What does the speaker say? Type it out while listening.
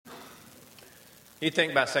You'd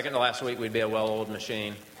think by second to last week we'd be a well-oiled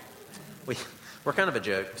machine. We're kind of a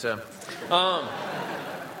joke, so.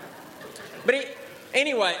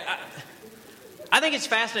 Anyway, I think it's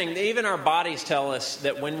fascinating that even our bodies tell us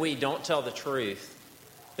that when we don't tell the truth,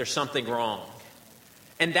 there's something wrong.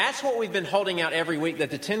 And that's what we've been holding out every week,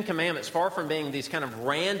 that the Ten Commandments, far from being these kind of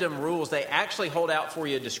random rules, they actually hold out for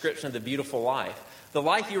you a description of the beautiful life, the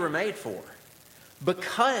life you were made for,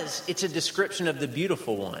 because it's a description of the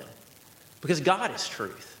beautiful one. Because God is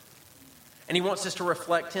truth. And He wants us to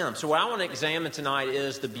reflect Him. So what I want to examine tonight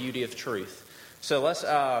is the beauty of truth. So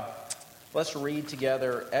let's read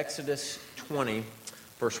together Exodus 20,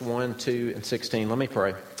 verse 1, 2, and 16. Let me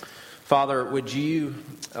pray. Father, would you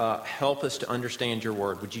help us to understand your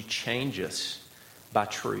word? Would you change us by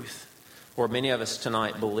truth? Or many of us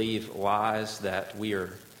tonight believe lies that we are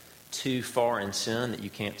too far in sin that you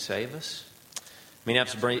can't save us. Many of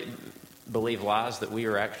us believe lies that we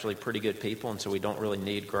are actually pretty good people and so we don't really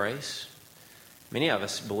need grace. Many of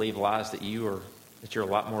us believe lies that you're a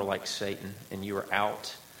lot more like Satan and you are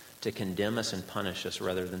out to condemn us and punish us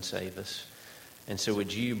rather than save us. And so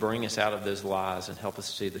would you bring us out of those lies and help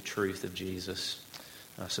us see the truth of Jesus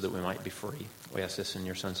so that we might be free. We ask this in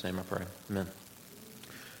your Son's name, I pray. Amen.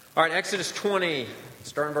 All right, Exodus 20,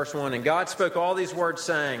 starting verse 1. And God spoke all these words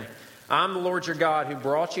saying, I'm the Lord your God who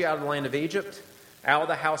brought you out of the land of Egypt, out of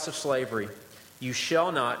the house of slavery. You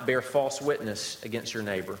shall not bear false witness against your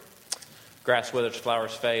neighbor. Grass withers,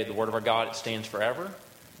 flowers fade. The word of our God, it stands forever.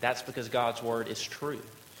 That's because God's word is true.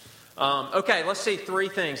 Okay, let's see three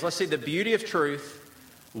things. Let's see the beauty of truth,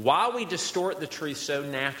 why we distort the truth so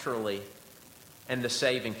naturally, and the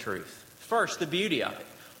saving truth. First, the beauty of it.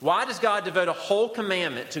 Why does God devote a whole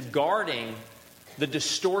commandment to guarding the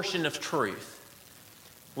distortion of truth?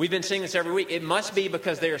 We've been seeing this every week. It must be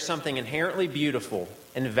because there is something inherently beautiful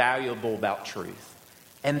and valuable about truth.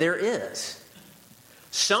 And there is.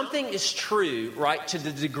 Something is true, right, to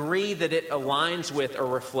the degree that it aligns with or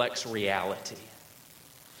reflects reality.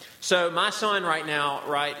 So my son right now,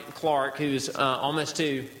 right, Clark, who's almost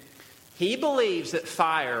 2, he believes that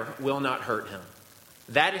fire will not hurt him.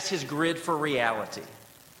 That is his grid for reality.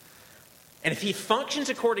 And if he functions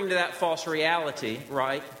according to that false reality,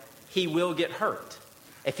 right, he will get hurt.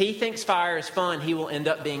 If he thinks fire is fun, he will end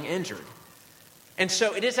up being injured. And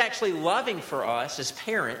so it is actually loving for us as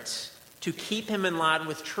parents to keep him in line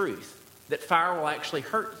with truth, that fire will actually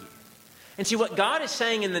hurt you. And see, what God is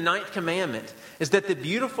saying in the 9th commandment is that the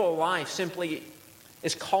beautiful life simply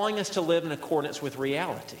is calling us to live in accordance with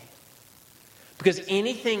reality. Because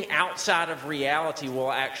anything outside of reality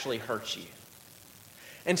will actually hurt you.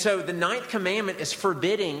 And so the 9th commandment is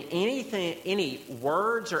forbidding any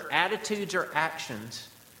words or attitudes or actions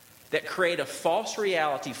that create a false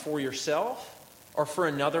reality for yourself or for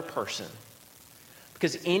another person.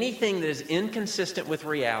 Because anything that is inconsistent with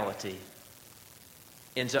reality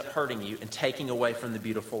ends up hurting you and taking away from the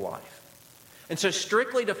beautiful life. And so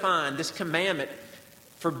strictly defined, this commandment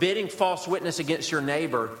forbidding false witness against your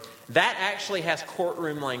neighbor, that actually has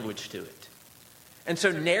courtroom language to it. And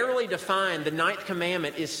so narrowly defined, the 9th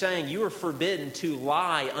commandment is saying you are forbidden to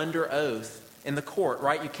lie under oath in the court,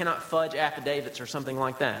 right? You cannot fudge affidavits or something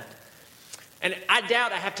like that. And I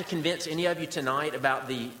doubt I have to convince any of you tonight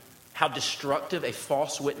about how destructive a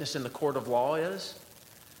false witness in the court of law is.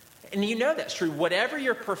 And you know that's true. Whatever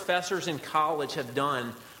your professors in college have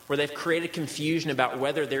done where they've created confusion about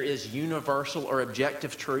whether there is universal or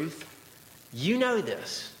objective truth, you know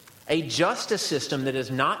this. A justice system that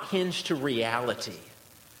is not hinged to reality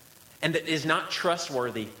and that is not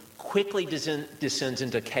trustworthy quickly descends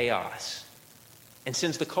into chaos and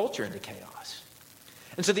sends the culture into chaos.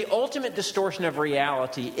 And so the ultimate distortion of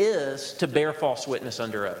reality is to bear false witness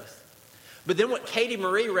under oath. But then what Katie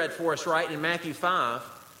Marie read for us, right, in Matthew 5,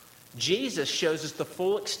 Jesus shows us the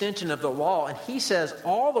full extension of the law, and he says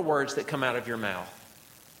all the words that come out of your mouth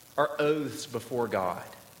are oaths before God.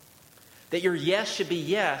 That your yes should be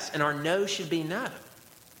yes and our no should be no.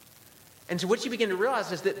 And so what you begin to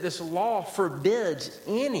realize is that this law forbids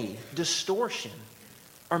any distortion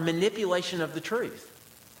or manipulation of the truth.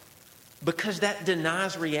 Because that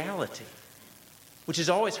denies reality, which is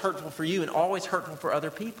always hurtful for you and always hurtful for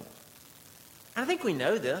other people. I think we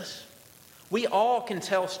know this. We all can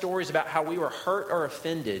tell stories about how we were hurt or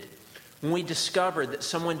offended when we discovered that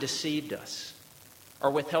someone deceived us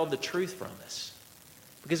or withheld the truth from us.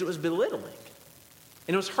 Because it was belittling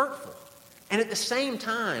and it was hurtful. And at the same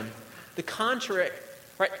time, the contrary,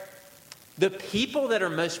 right? The people that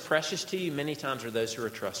are most precious to you many times are those who are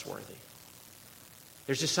trustworthy.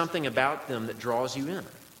 There's just something about them that draws you in.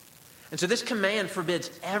 And so this command forbids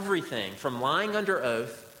everything from lying under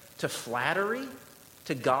oath to flattery,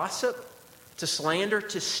 to gossip, to slander,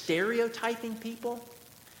 to stereotyping people,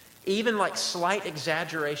 even like slight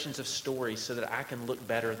exaggerations of stories so that I can look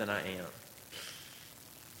better than I am.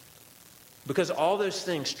 Because all those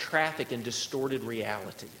things traffic in distorted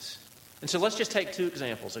realities. And so let's just take two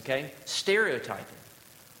examples, okay? Stereotyping.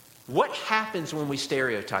 What happens when we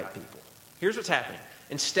stereotype people? Here's what's happening.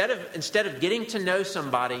 Instead of getting to know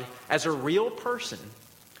somebody as a real person,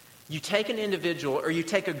 you take an individual or you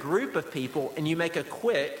take a group of people and you make a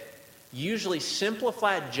quick, usually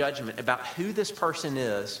simplified judgment about who this person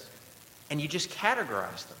is, and you just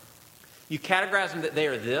categorize them. You categorize them that they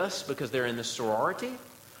are this because they're in the sorority,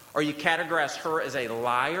 or you categorize her as a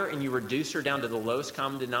liar and you reduce her down to the lowest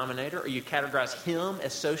common denominator, or you categorize him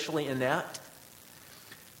as socially inept.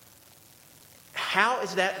 How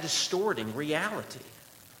is that distorting reality?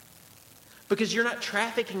 Because you're not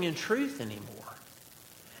trafficking in truth anymore.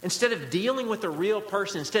 Instead of dealing with a real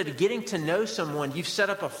person, instead of getting to know someone, you've set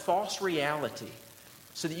up a false reality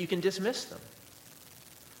so that you can dismiss them.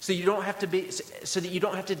 So that you don't have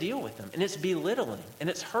to deal with them. And it's belittling and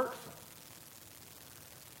it's hurtful.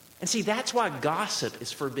 And see, that's why gossip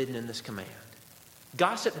is forbidden in this command.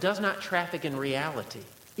 Gossip does not traffic in reality,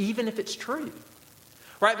 even if it's true.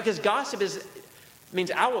 Right? Because gossip means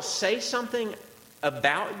I will say something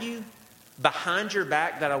about you behind your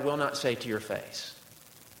back that I will not say to your face.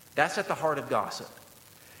 That's at the heart of gossip.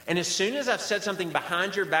 And as soon as I've said something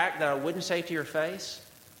behind your back that I wouldn't say to your face,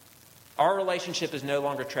 our relationship is no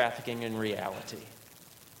longer trafficking in reality.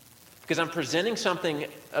 Because I'm presenting something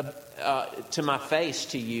to my face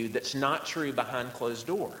to you that's not true behind closed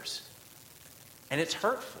doors. And it's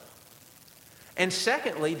hurtful. And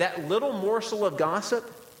secondly, that little morsel of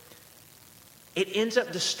gossip, it ends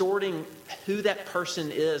up distorting who that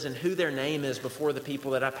person is and who their name is before the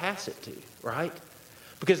people that I pass it to, right?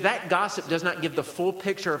 Because that gossip does not give the full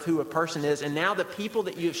picture of who a person is. And now the people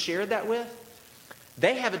that you have shared that with,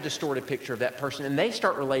 they have a distorted picture of that person and they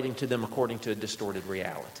start relating to them according to a distorted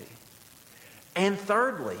reality. And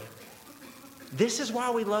thirdly, this is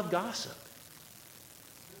why we love gossip.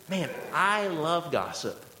 Man, I love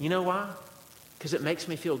gossip. You know why? Because it makes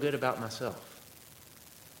me feel good about myself.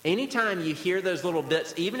 Anytime you hear those little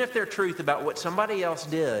bits, even if they're truth about what somebody else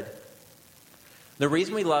did, the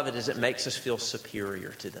reason we love it is it makes us feel superior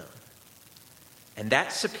to them. And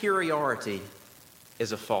that superiority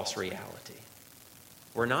is a false reality.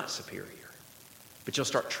 We're not superior. But you'll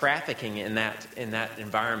start trafficking in that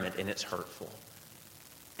environment, and it's hurtful.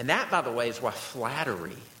 And that, by the way, is why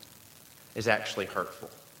flattery is actually hurtful.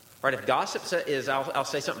 Right? If gossip is I'll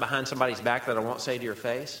say something behind somebody's back that I won't say to your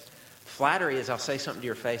face, flattery is I'll say something to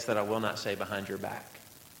your face that I will not say behind your back.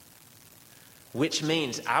 Which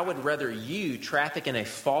means I would rather you traffic in a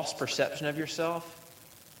false perception of yourself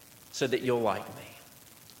so that you'll like me.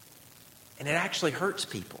 And it actually hurts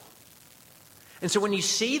people. And so when you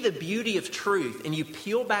see the beauty of truth and you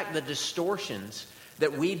peel back the distortions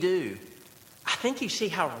that we do, I think you see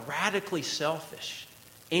how radically selfish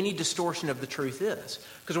any distortion of the truth is.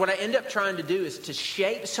 Because what I end up trying to do is to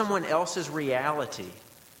shape someone else's reality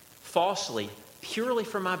falsely, purely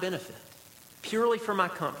for my benefit, purely for my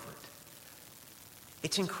comfort.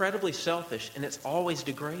 It's incredibly selfish and it's always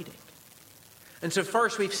degrading. And so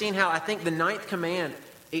first we've seen how I think the ninth command,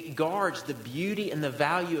 it guards the beauty and the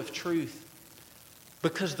value of truth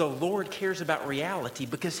because the Lord cares about reality,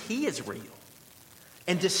 because He is real.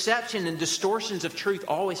 And deception and distortions of truth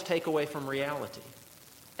always take away from reality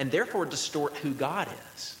and therefore distort who God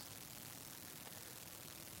is.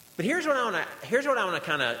 But here's what I want to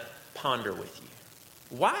kind of ponder with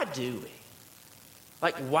you. Why do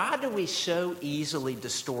we? Why do we so easily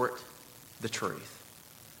distort the truth?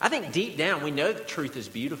 I think deep down we know that truth is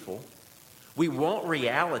beautiful. We want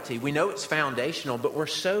reality. We know it's foundational, but we're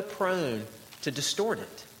so prone to distort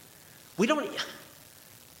it.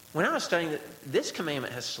 When I was studying this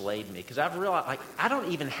commandment has slayed me because I've realized I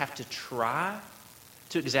don't even have to try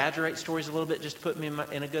to exaggerate stories a little bit just to put me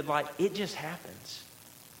in a good light. It just happens.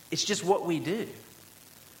 It's just what we do.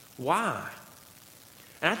 Why?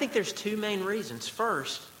 And I think there's two main reasons.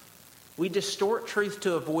 First, we distort truth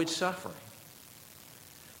to avoid suffering.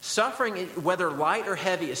 Suffering, whether light or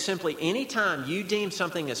heavy, is simply any time you deem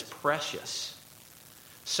something as precious.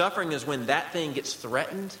 Suffering is when that thing gets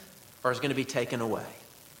threatened or is going to be taken away.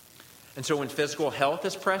 And so when physical health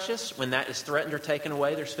is precious, when that is threatened or taken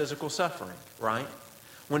away, there's physical suffering, right?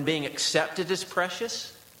 When being accepted is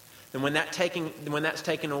precious, then when that's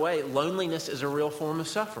taken away, loneliness is a real form of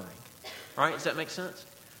suffering. All right, does that make sense?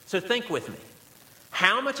 So think with me.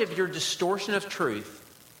 How much of your distortion of truth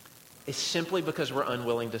is simply because we're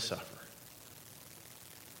unwilling to suffer?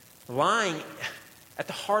 Lying, at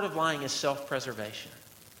the heart of lying is self-preservation.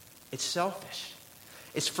 It's selfish.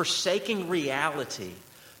 It's forsaking reality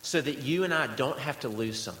so that you and I don't have to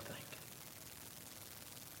lose something.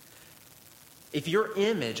 If your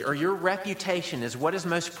image or your reputation is what is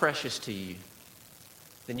most precious to you,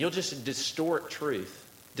 then you'll just distort truth,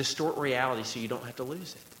 distort reality so you don't have to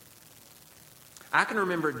lose it. I can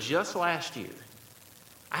remember just last year,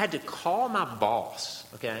 I had to call my boss,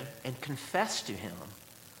 and confess to him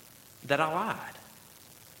that I lied.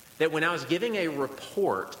 That when I was giving a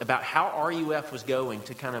report about how RUF was going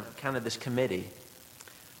to kind of this committee,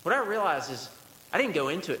 what I realized is I didn't go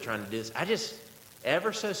into it trying to do this. I just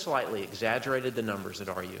ever so slightly exaggerated the numbers at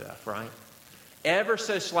RUF, right? Ever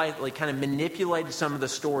so slightly kind of manipulated some of the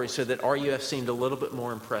stories so that RUF seemed a little bit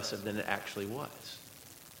more impressive than it actually was.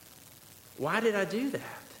 Why did I do that?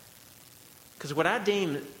 Because what I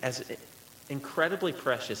deem as incredibly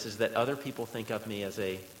precious is that other people think of me as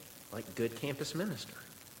a good campus minister.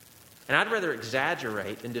 And I'd rather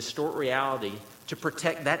exaggerate and distort reality to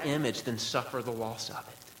protect that image than suffer the loss of it.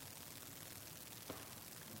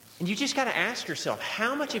 And you just got to ask yourself,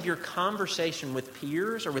 how much of your conversation with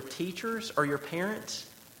peers or with teachers or your parents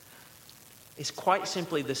is quite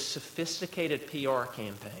simply this sophisticated PR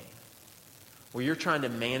campaign where you're trying to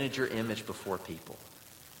manage your image before people?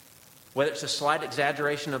 Whether it's a slight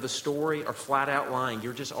exaggeration of the story or flat out lying,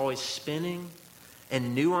 you're just always spinning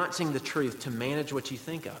and nuancing the truth to manage what you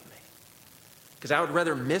think of me. Because I would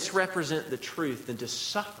rather misrepresent the truth than to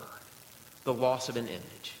suffer the loss of an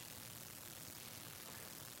image.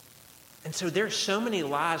 And so there's so many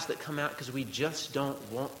lies that come out because we just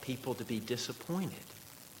don't want people to be disappointed.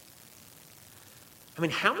 I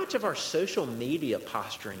mean, how much of our social media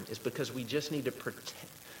posturing is because we just need to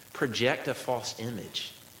project a false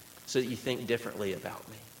image so that you think differently about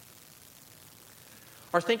me?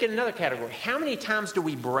 Or think in another category, how many times do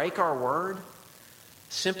we break our word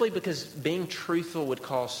simply because being truthful would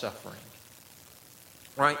cause suffering?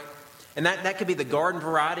 Right? And that could be the garden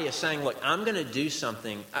variety of saying, look, I'm going to do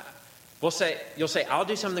something. You'll say, I'll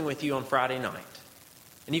do something with you on Friday night.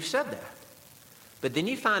 And you've said that. But then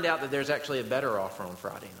you find out that there's actually a better offer on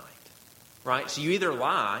Friday night. Right? So you either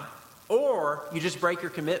lie or you just break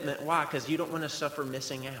your commitment. Why? Because you don't want to suffer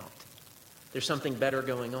missing out. There's something better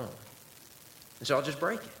going on. And so I'll just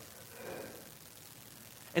break it.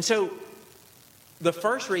 And so the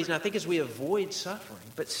first reason I think is we avoid suffering.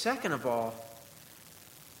 But second of all,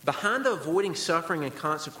 behind the avoiding suffering and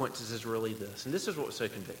consequences is really this. And this is what's so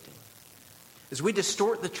convicting. Is we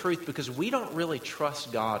distort the truth because we don't really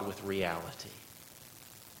trust God with reality.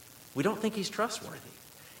 We don't think He's trustworthy.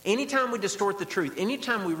 Anytime we distort the truth,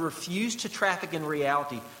 anytime we refuse to traffic in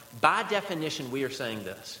reality, by definition, we are saying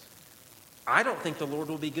this. I don't think the Lord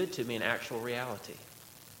will be good to me in actual reality.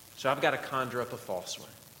 So I've got to conjure up a false one.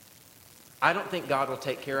 I don't think God will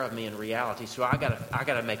take care of me in reality, so I got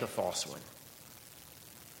to make a false one.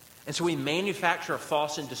 And so we manufacture a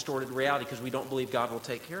false and distorted reality because we don't believe God will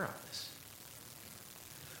take care of us.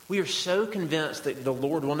 We are so convinced that the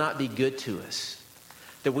Lord will not be good to us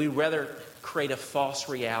that we'd rather create a false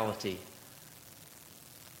reality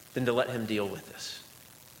than to let Him deal with us.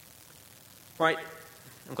 Right?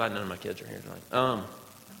 I'm glad none of my kids are here tonight.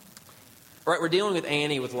 Right, we're dealing with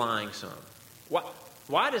Annie with lying some.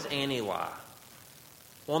 Why does Annie lie?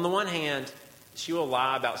 Well, on the one hand, she will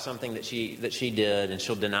lie about something that she did, and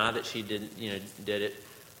she'll deny that she did it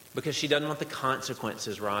because she doesn't want the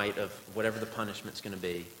consequences, right, of whatever the punishment's going to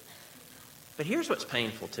be. But here's what's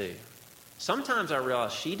painful too. Sometimes I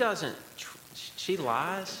realize she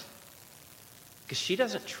lies because she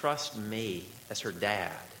doesn't trust me as her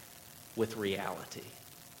dad with reality.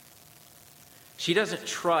 She doesn't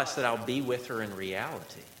trust that I'll be with her in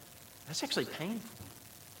reality. That's actually painful.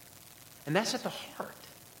 And that's at the heart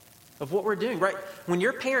of what we're doing, right? When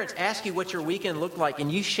your parents ask you what your weekend looked like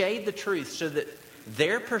and you shade the truth so that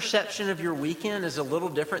their perception of your weekend is a little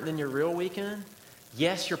different than your real weekend,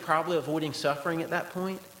 yes, you're probably avoiding suffering at that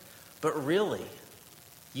point, but really,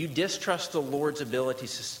 you distrust the Lord's ability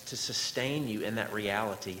to sustain you in that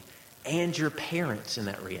reality and your parents in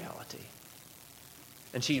that reality.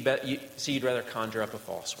 And so you'd rather conjure up a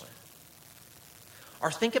false one.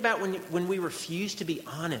 Or think about when we refuse to be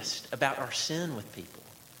honest about our sin with people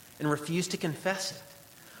and refuse to confess it.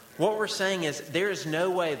 What we're saying is there is no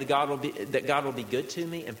way that God will be good to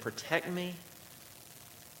me and protect me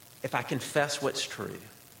if I confess what's true.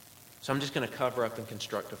 So I'm just going to cover up and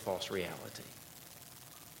construct a false reality.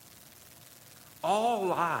 All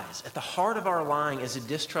lies, at the heart of our lying is a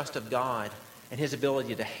distrust of God and His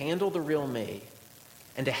ability to handle the real me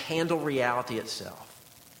and to handle reality itself.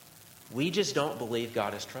 We just don't believe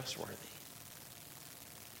God is trustworthy.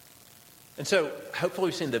 And so hopefully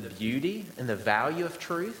we've seen the beauty and the value of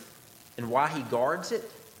truth. and why he guards it.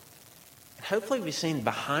 And hopefully we've seen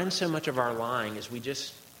behind so much of our lying is we're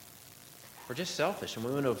just selfish and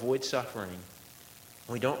we want to avoid suffering.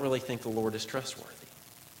 And we don't really think the Lord is trustworthy.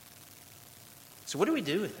 So what do we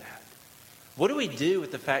do with that? What do we do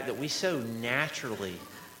with the fact that we so naturally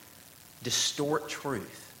distort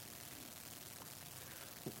truth?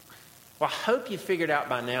 Well, I hope you figured out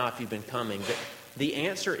by now, if you've been coming, that the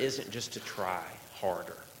answer isn't just to try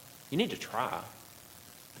harder. You need to try.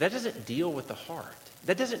 But that doesn't deal with the heart.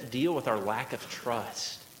 That doesn't deal with our lack of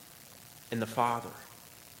trust in the Father.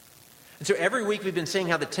 And so every week we've been seeing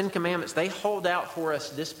how the Ten Commandments, they hold out for us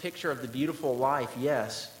this picture of the beautiful life,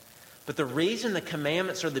 yes. But the reason the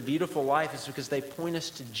commandments are the beautiful life is because they point us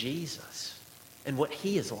to Jesus and what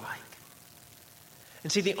he is like.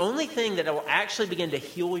 And see, the only thing that will actually begin to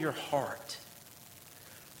heal your heart,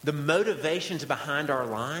 the motivations behind our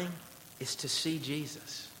lying, is to see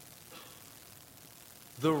Jesus.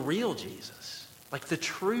 The real Jesus. Like the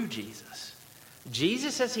true Jesus.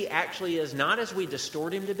 Jesus as he actually is, not as we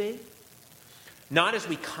distort him to be. Not as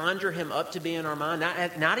we conjure him up to be in our mind.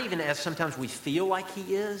 Not even as sometimes we feel like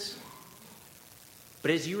he is. But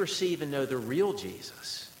as you receive and know the real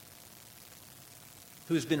Jesus,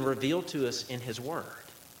 who has been revealed to us in his word.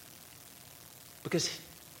 Because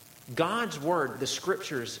God's word, the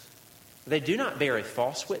scriptures, they do not bear a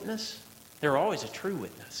false witness. They're always a true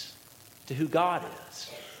witness to who God is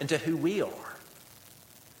and to who we are.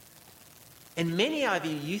 And many of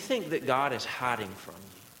you think that God is hiding from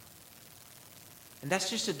you. And that's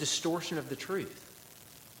just a distortion of the truth.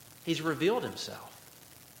 He's revealed himself.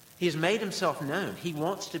 He has made himself known. He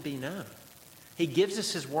wants to be known. He gives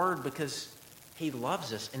us his word because he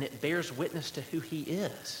loves us and it bears witness to who he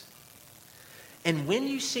is. And when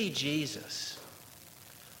you see Jesus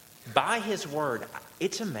by his word,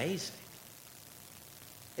 it's amazing.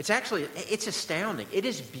 It's astounding. It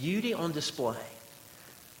is beauty on display.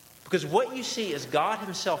 Because what you see is God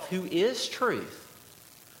himself, who is truth,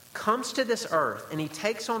 comes to this earth and he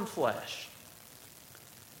takes on flesh.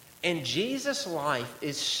 And Jesus' life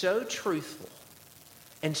is so truthful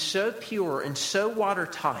and so pure and so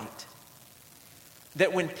watertight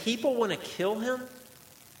that when people want to kill him,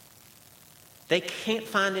 they can't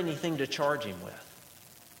find anything to charge him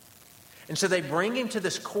with. And so they bring him to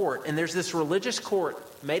this court, and there's this religious court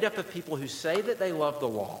made up of people who say that they love the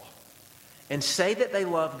law and say that they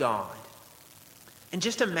love God. And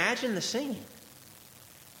just imagine the scene.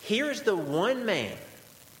 Here's the one man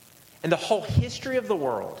in the whole history of the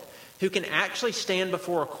world who can actually stand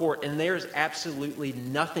before a court and there's absolutely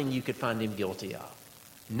nothing you could find him guilty of.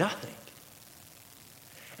 Nothing.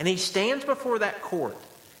 And he stands before that court.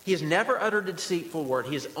 He has never uttered a deceitful word.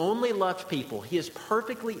 He has only loved people. He is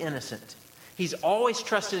perfectly innocent. He's always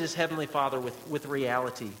trusted his heavenly Father with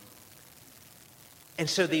reality. And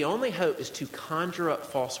so the only hope is to conjure up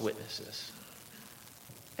false witnesses.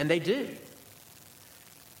 And they do.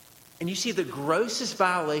 And you see the grossest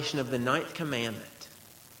violation of the 9th commandment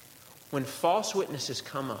when false witnesses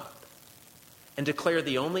come up and declare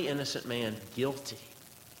the only innocent man guilty.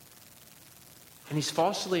 And he's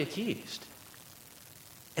falsely accused.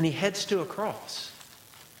 And he heads to a cross.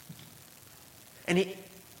 And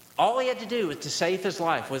all he had to do to save his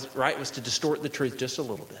life was to distort the truth just a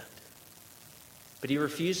little bit. But he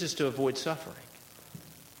refuses to avoid suffering.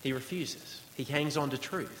 He refuses. He hangs on to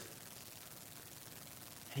truth.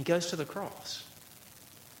 And he goes to the cross.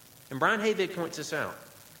 And Brian Hayvig points this out.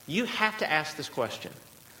 You have to ask this question.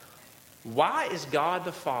 Why is God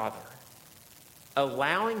the Father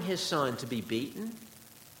allowing his Son to be beaten,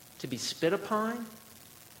 to be spit upon,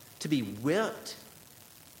 to be whipped,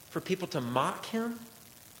 for people to mock him,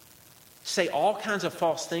 say all kinds of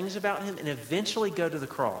false things about him, and eventually go to the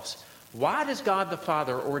cross? Why does God the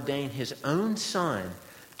Father ordain his own Son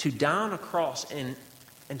to die on a cross and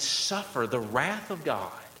suffer the wrath of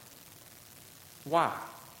God? Why?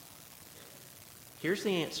 Here's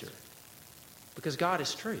the answer. Because God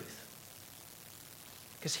is truth.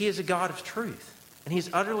 Because he is a God of truth. And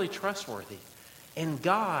he's utterly trustworthy. And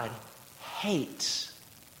God hates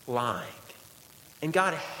lying. And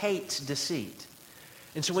God hates deceit.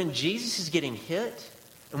 And so when Jesus is getting hit,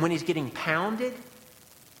 and when he's getting pounded,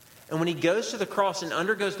 and when he goes to the cross and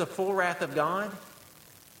undergoes the full wrath of God,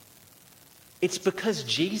 it's because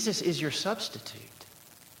Jesus is your substitute.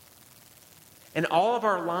 And all of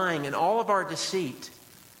our lying and all of our deceit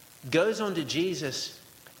goes on to Jesus.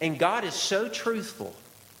 And God is so truthful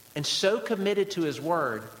and so committed to his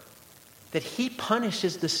word that he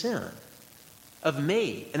punishes the sin of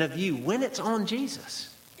me and of you when it's on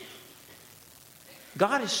Jesus.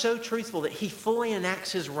 God is so truthful that he fully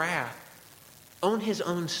enacts his wrath on his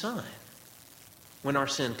own Son. when our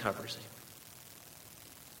sin covers him.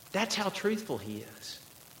 That's how truthful he is.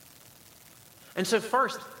 And so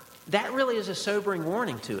first, that really is a sobering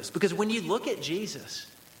warning to us, because when you look at Jesus,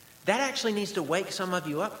 that actually needs to wake some of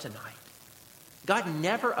you up tonight. God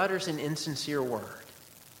never utters an insincere word.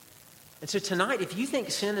 And so tonight, if you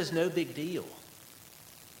think sin is no big deal,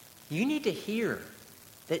 you need to hear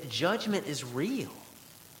that judgment is real.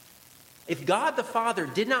 If God the Father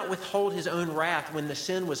did not withhold his own wrath when the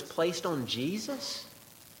sin was placed on Jesus,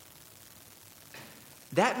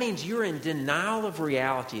 that means you're in denial of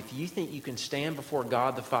reality if you think you can stand before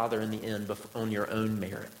God the Father in the end on your own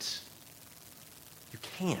merits. You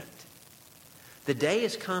can't. The day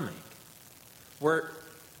is coming where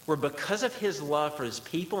because of his love for his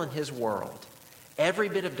people and his world, every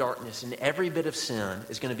bit of darkness and every bit of sin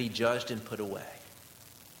is going to be judged and put away.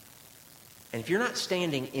 And if you're not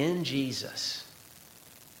standing in Jesus,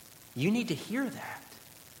 you need to hear that.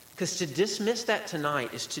 Because to dismiss that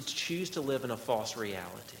tonight is to choose to live in a false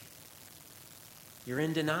reality. You're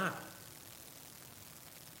in denial.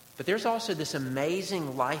 But there's also this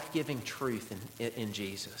amazing life-giving truth in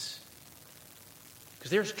Jesus.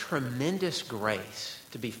 Because there's tremendous grace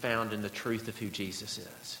to be found in the truth of who Jesus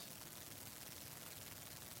is.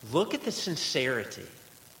 Look at the sincerity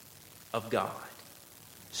of God.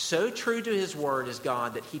 So true to his word is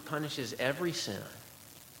God that he punishes every sin,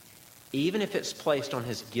 even if it's placed on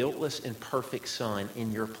his guiltless and perfect Son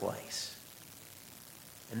in your place.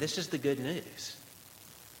 And this is the good news.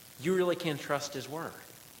 You really can trust his word.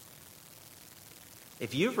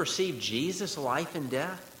 If you've received Jesus' life and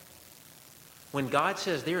death, when God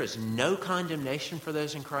says there is no condemnation for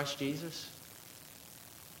those in Christ Jesus,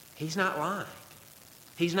 he's not lying.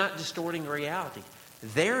 He's not distorting reality.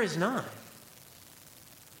 There is none.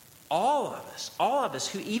 All of us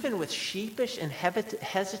who even with sheepish and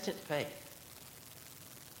hesitant faith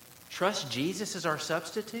trust Jesus as our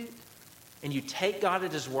substitute, and you take God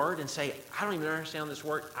at his word and say, I don't even understand this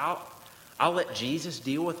word. I'll let Jesus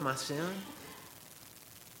deal with my sin.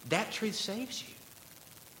 That truth saves you.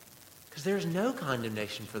 Because there's no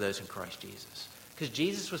condemnation for those in Christ Jesus. Because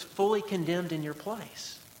Jesus was fully condemned in your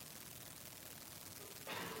place.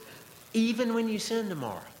 Even when you sin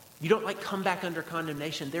tomorrow, you don't come back under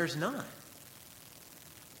condemnation. There's none.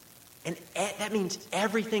 And that means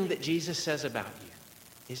everything that Jesus says about you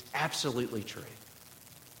is absolutely true.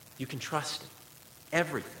 You can trust him.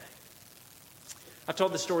 Everything. I've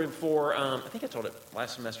told this story before. I think I told it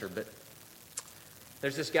last semester, but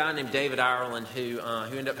there's this guy named David Ireland who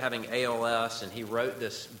ended up having ALS, and he wrote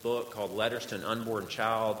this book called Letters to an Unborn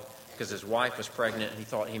Child because his wife was pregnant, and he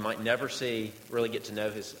thought he might never really get to know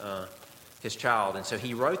his child. And so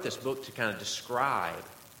he wrote this book to kind of describe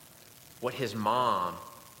what his mom,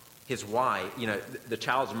 his wife, the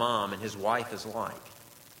child's mom and his wife is like.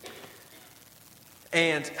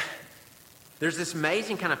 And there's this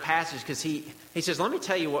amazing kind of passage because he says, let me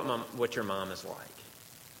tell you what your mom is like.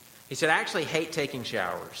 He said, I actually hate taking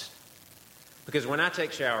showers because when I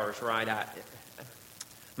take showers, right,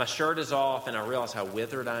 my shirt is off and I realize how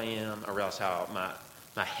withered I am. I realize how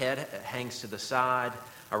my head hangs to the side.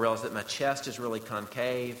 I realize that my chest is really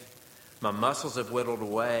concave. My muscles have whittled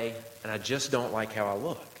away, and I just don't like how I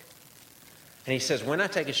look. And he says, when I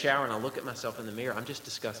take a shower and I look at myself in the mirror, I'm just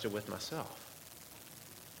disgusted with myself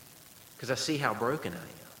because I see how broken I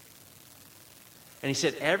am. And he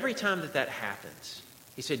said, every time that happens,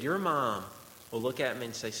 he said, your mom will look at me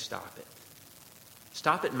and say, stop it.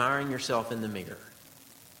 Stop admiring yourself in the mirror.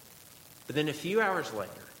 But then a few hours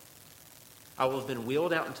later, I will have been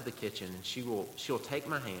wheeled out into the kitchen, and she'll take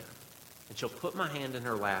my hand, and she'll put my hand in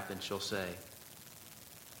her lap, and she'll say,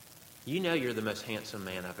 you know you're the most handsome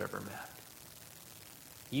man I've ever met.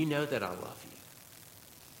 You know that I love you.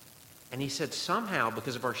 And he said, somehow,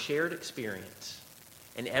 because of our shared experience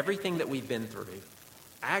and everything that we've been through,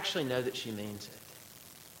 I actually know that she means it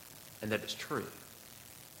and that it's true.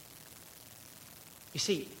 You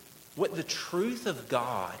see, what the truth of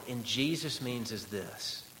God in Jesus means is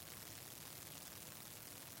this.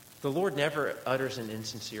 The Lord never utters an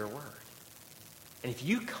insincere word. And if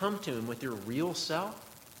you come to him with your real self,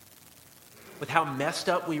 with how messed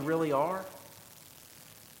up we really are,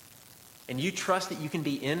 and you trust that you can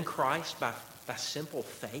be in Christ by simple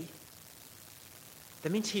faith,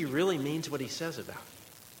 that means he really means what he says about you.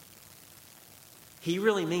 He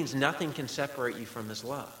really means nothing can separate you from his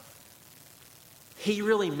love. He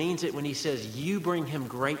really means it when he says you bring him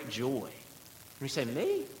great joy. And you say,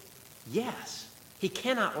 me? Yes. He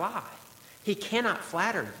cannot lie. He cannot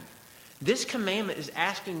flatter you. This commandment is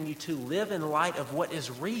asking you to live in light of what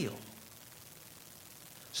is real.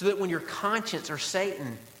 So that when your conscience or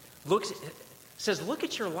Satan says, look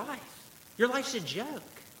at your life. Your life's a joke.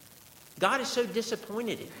 God is so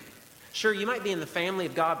disappointed in you. Sure, you might be in the family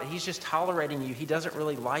of God, but He's just tolerating you. He doesn't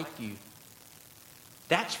really like you.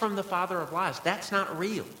 That's from the father of lies. That's not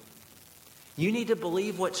real. You need to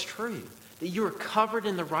believe what's true, that you are covered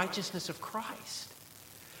in the righteousness of Christ.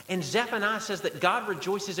 And Zephaniah says that God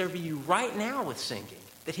rejoices over you right now with singing,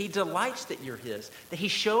 that He delights that you're His, that He's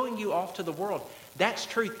showing you off to the world. That's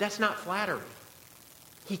truth. That's not flattery.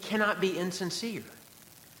 He cannot be insincere.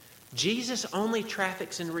 Jesus only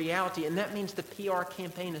traffics in reality, and that means the PR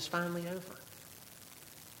campaign is finally over.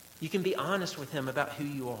 You can be honest with Him about who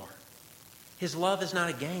you are. His love is not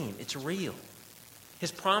a game. It's real.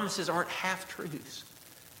 His promises aren't half-truths.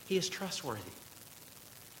 He is trustworthy.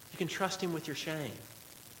 You can trust Him with your shame.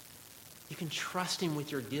 You can trust Him with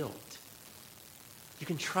your guilt. You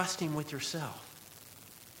can trust Him with yourself.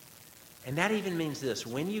 And that even means this: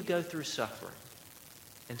 when you go through suffering,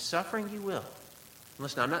 and suffering you will.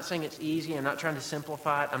 Listen, I'm not saying it's easy. I'm not trying to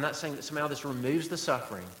simplify it. I'm not saying that somehow this removes the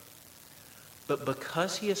suffering. But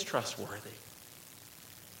because He is trustworthy,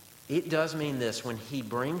 it does mean this: when He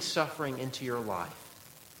brings suffering into your life,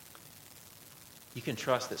 you can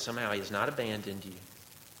trust that somehow He has not abandoned you,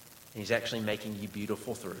 and He's actually making you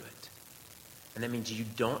beautiful through it. And that means you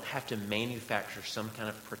don't have to manufacture some kind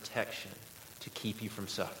of protection to keep you from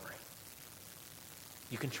suffering.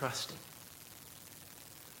 You can trust Him.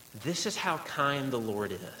 This is how kind the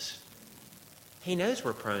Lord is. He knows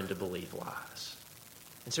we're prone to believe lies.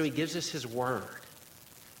 And so He gives us His word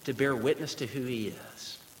to bear witness to who He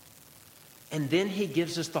is. And then He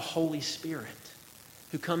gives us the Holy Spirit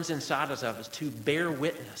who comes inside of us to bear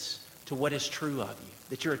witness to what is true of you,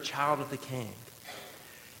 that you're a child of the King.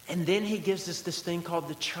 And then He gives us this thing called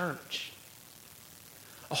the church,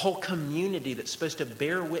 a whole community that's supposed to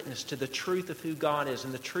bear witness to the truth of who God is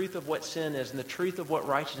and the truth of what sin is and the truth of what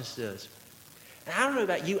righteousness is. And I don't know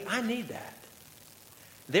about you, I need that.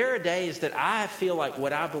 There are days that I feel like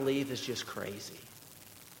what I believe is just crazy.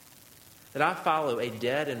 That I follow a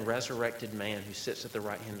dead and resurrected man who sits at the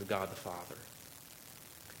right hand of God the Father.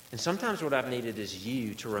 And sometimes what I've needed is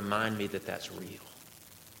you to remind me that that's real.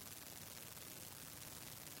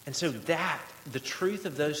 And so the truth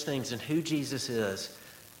of those things and who Jesus is,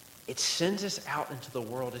 it sends us out into the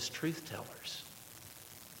world as truth tellers.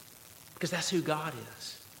 Because that's who God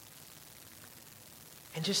is.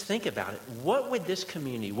 And just think about it. What would this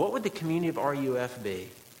community, what would the community of RUF be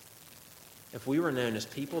if we were known as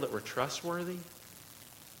people that were trustworthy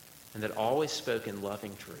and that always spoke in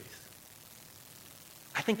loving truth?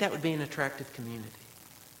 I think that would be an attractive community.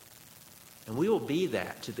 And we will be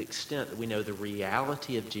that to the extent that we know the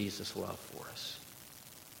reality of Jesus' love for us.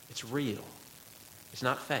 It's real. It's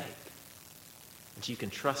not fake. And you can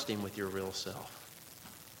trust Him with your real self.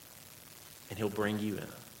 And He'll bring you in.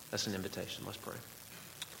 That's an invitation. Let's pray.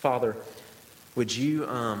 Father, would you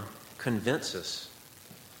convince us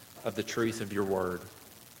of the truth of your word?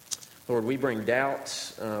 Lord, we bring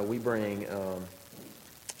doubts. We bring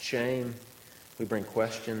shame. We bring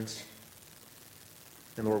questions.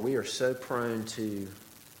 And Lord, we are so prone to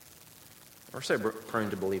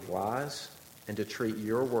believe lies and to treat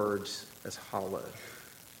your words as hollow.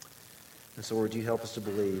 And so, Lord, you help us to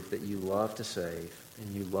believe that you love to save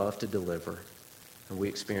and you love to deliver. And we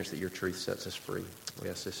experience that your truth sets us free. We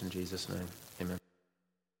ask this in Jesus' name.